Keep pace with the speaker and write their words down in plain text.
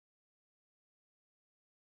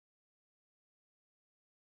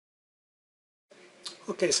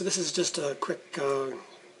Okay, so this is just a quick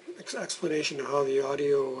explanation of how the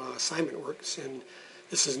audio assignment works, and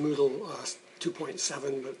this is Moodle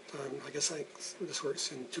 2.7, but I guess this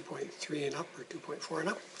works in 2.3 and up, or 2.4 and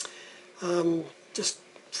up. Just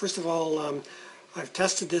first of all, I've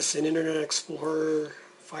tested this in Internet Explorer,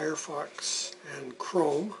 Firefox, and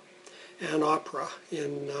Chrome, and Opera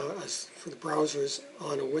for the browsers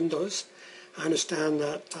on a Windows. I understand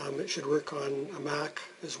that it should work on a Mac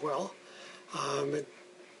as well. It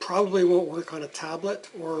probably won't work on a tablet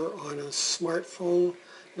or on a smartphone.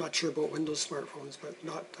 Not sure about Windows smartphones, but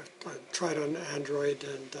I've tried on Android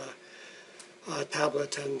and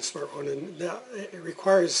tablet and smartphone, and it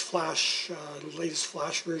requires Flash, the latest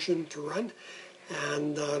Flash version to run,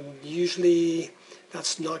 and usually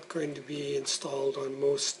that's not going to be installed on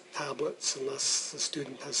most tablets unless the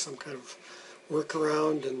student has some kind of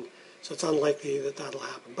workaround, and so it's unlikely that that'll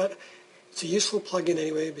happen. But it's a useful plugin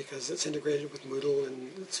anyway because it's integrated with Moodle, and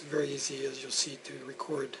it's very easy, as you'll see, to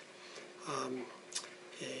record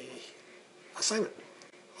a assignment.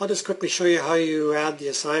 I'll just quickly show you how you add the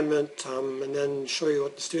assignment and then show you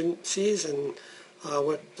what the student sees and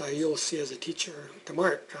what you'll see as a teacher to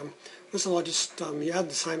mark. First of all, just you add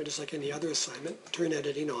the assignment just like any other assignment. Turn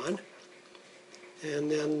editing on, and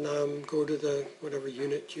then go to the whatever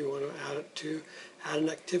unit you want to add it to. Add an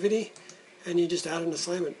activity, and you just add an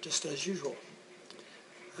assignment just as usual.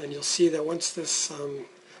 And you'll see that once this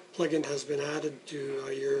plugin has been added to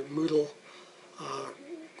your Moodle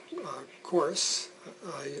course,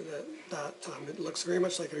 it looks very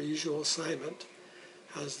much like our usual assignment,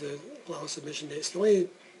 has the allow submission dates. The only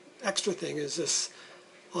extra thing is this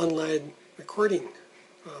online recording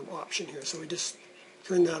option here. So we just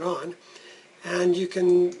turn that on, and you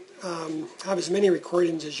can have as many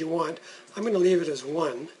recordings as you want. I'm going to leave it as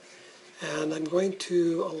one, and I'm going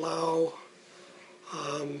to allow,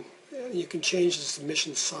 you can change the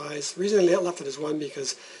submission size. The reason I left it as one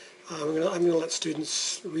because I'm going to let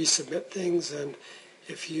students resubmit things, and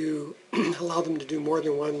if you allow them to do more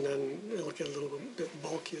than one, then it'll get a little bit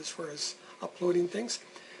bulky as far as uploading things.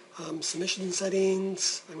 Submission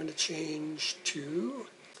settings, I'm going to change to,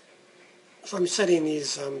 so I'm setting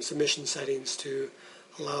these submission settings to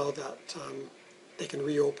allow that they can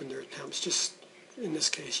reopen their attempts. Just in this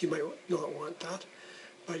case, you might not want that,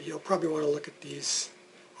 but you'll probably want to look at these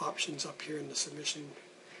options up here in the submission,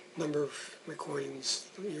 number of recordings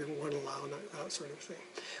you want to allow, and that sort of thing.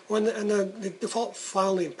 Well, and the default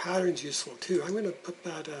file name pattern is useful too. I'm going to put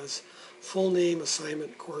that as full name,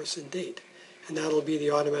 assignment, course, and date, and that'll be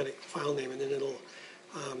the automatic file name, and then it'll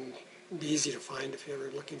be easy to find if you're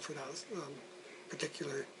ever looking for that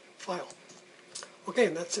particular file. Okay,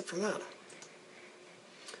 and that's it for that.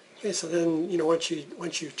 Okay, so then once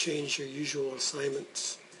you've changed your usual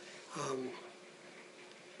assignments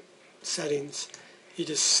settings, you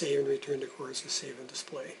just save and return to course, and save and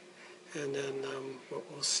display. And then what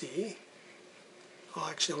we'll see,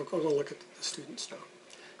 I'll go look at the students now.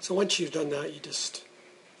 So once you've done that, you just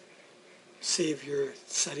save your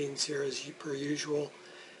settings here as per usual,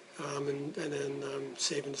 and then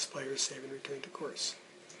save and display or save and return to course.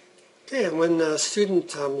 Okay, and when the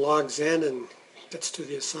student logs in and gets to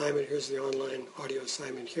the assignment, here's the online audio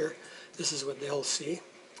assignment here. This is what they'll see.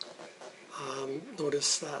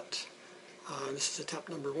 Notice that this is attempt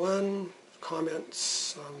number 1.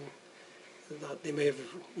 Comments that they may have,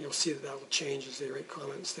 you'll see that will change as they write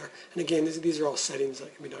comments there. And again, these are all settings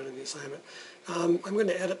that can be done in the assignment. I'm going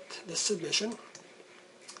to edit this submission,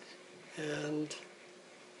 and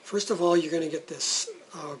first of all, you're going to get this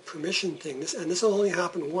permission thing. And this will only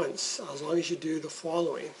happen once, as long as you do the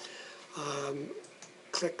following.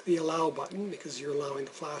 Click the allow button because you're allowing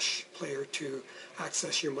the Flash player to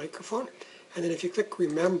access your microphone. And then if you click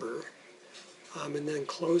remember and then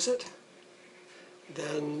close it,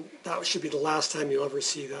 then that should be the last time you'll ever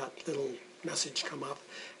see that little message come up.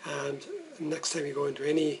 And next time you go into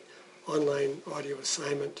any online audio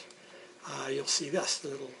assignment, you'll see this, the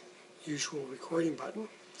little usual recording button.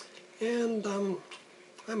 And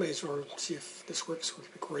I might as well see if this works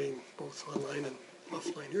with recording both online and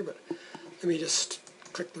offline here, but let me just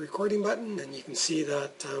click the recording button, and you can see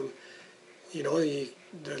that the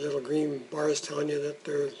little green bar is telling you that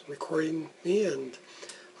they're recording me, and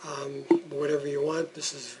whatever you want.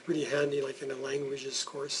 This is really handy, like in a languages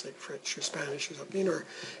course, like French or Spanish or something, or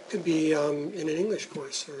it could be in an English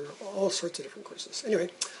course, or all sorts of different courses. Anyway,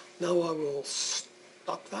 now I will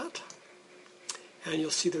stop that, and you'll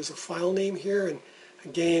see there's a file name here, and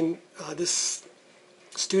again, this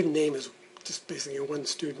student name is just basically one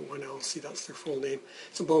student, one LC. That's their full name.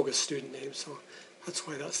 It's a bogus student name, so that's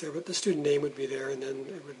why that's there. But the student name would be there, and then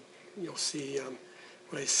you'll see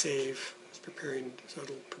when I save preparing, so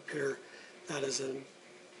it'll prepare that as an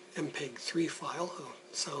MPEG-3 file,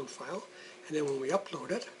 a sound file, and then when we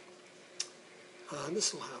upload it,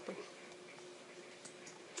 this will happen.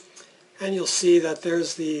 And you'll see that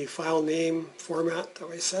there's the file name format that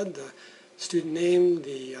I said, the student name,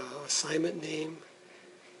 the assignment name,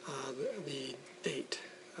 the date.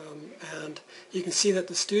 And you can see that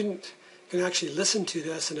the student can actually listen to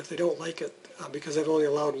this, and if they don't like it, because I've only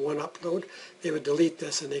allowed one upload, they would delete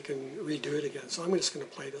this and they can redo it again. So I'm just going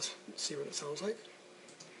to play this and see what it sounds like.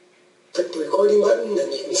 Click the recording button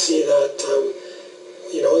and you can see that the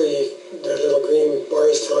little green bar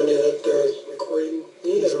is telling you that they're recording.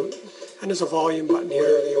 And there's a volume button here.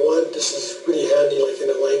 Whatever you want. This is really handy, like in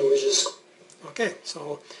the languages. Okay,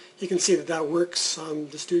 so you can see that that works.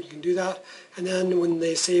 The student can do that, and then when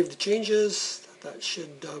they save the changes, that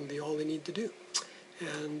should be all they need to do.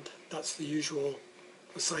 And that's the usual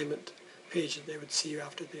assignment page that they would see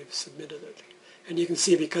after they've submitted it. And you can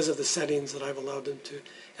see because of the settings that I've allowed them to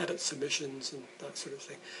edit submissions and that sort of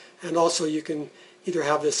thing. And also you can either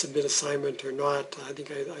have this submit assignment or not. I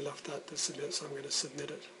think I left that to submit, so I'm going to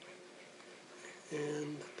submit it.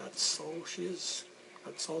 And that's all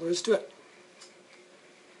that's all there is to it.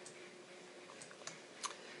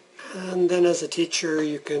 And then as a teacher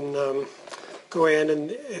you can go in,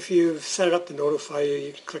 and if you've set it up to notify you,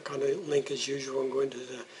 you can click on the link as usual and go into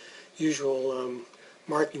the usual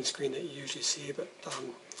marking screen that you usually see. But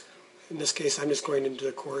in this case I'm just going into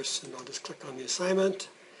the course, and I'll just click on the assignment,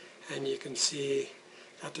 and you can see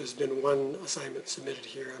that there's been one assignment submitted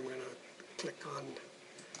here. I'm going to click on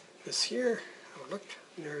this here. Have a look,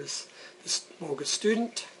 and there's this bogus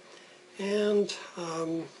student, and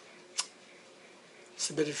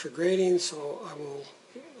submitted for grading, so I will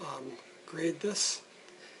grade this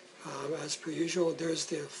as per usual. There's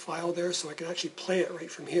the file there, so I can actually play it right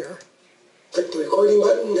from here. Click the recording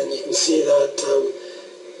button and you can see that, so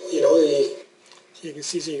you can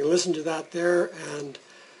see, so you can listen to that there and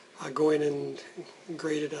go in and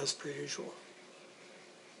grade it as per usual.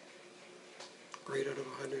 Grade out of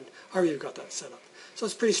 100, however you've got that set up. So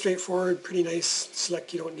it's pretty straightforward, pretty nice,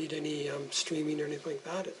 slick. You don't need any streaming or anything like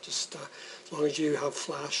that. It just, as long as you have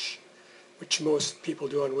Flash, which most people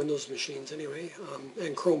do on Windows machines anyway,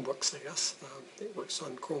 and Chromebooks, I guess. It works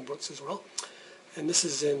on Chromebooks as well. And this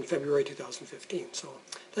is in February 2015. So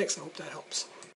thanks, I hope that helps.